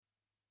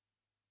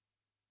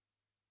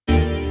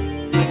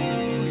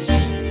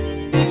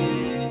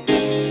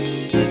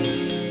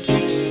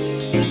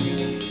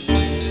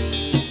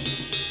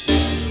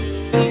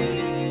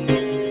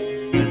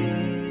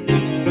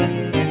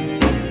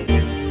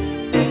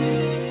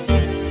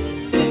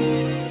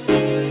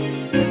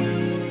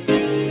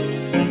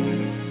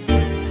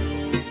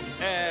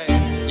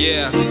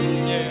Yeah.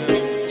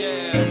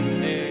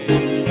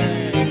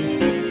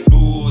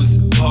 Booze,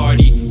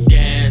 party,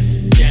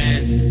 dance,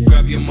 dance.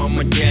 Grab your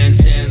mama, dance,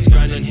 dance.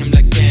 Grind on him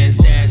like dance,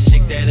 dance.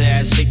 Shake that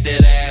ass, shake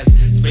that ass.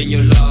 Spend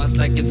your loss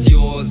like it's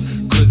yours,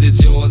 cause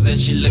it's yours. And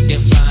she looking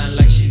fine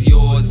like she's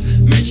yours.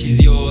 Man,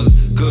 she's yours,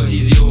 good,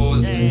 he's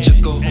yours.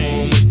 Just go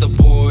home with the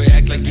boy,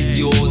 act like he's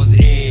yours.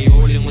 Ayy,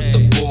 rolling with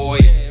the boy.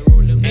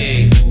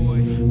 Ayy,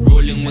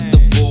 rolling with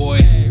the boy.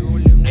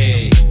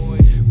 Ayy,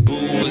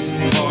 booze,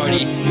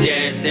 party,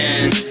 dance,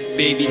 dance.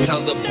 Baby, tell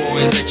the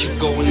boy that you're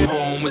going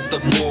home with the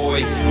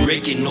boy.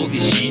 Raking all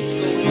these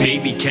sheets.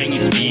 Baby, can you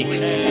speak?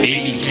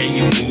 Baby, can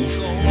you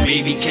move?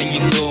 Baby, can you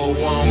go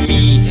on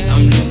me?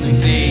 I'm losing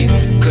faith,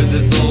 cause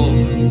it's all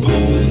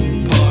booze,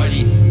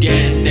 party,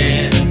 dance,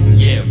 dance.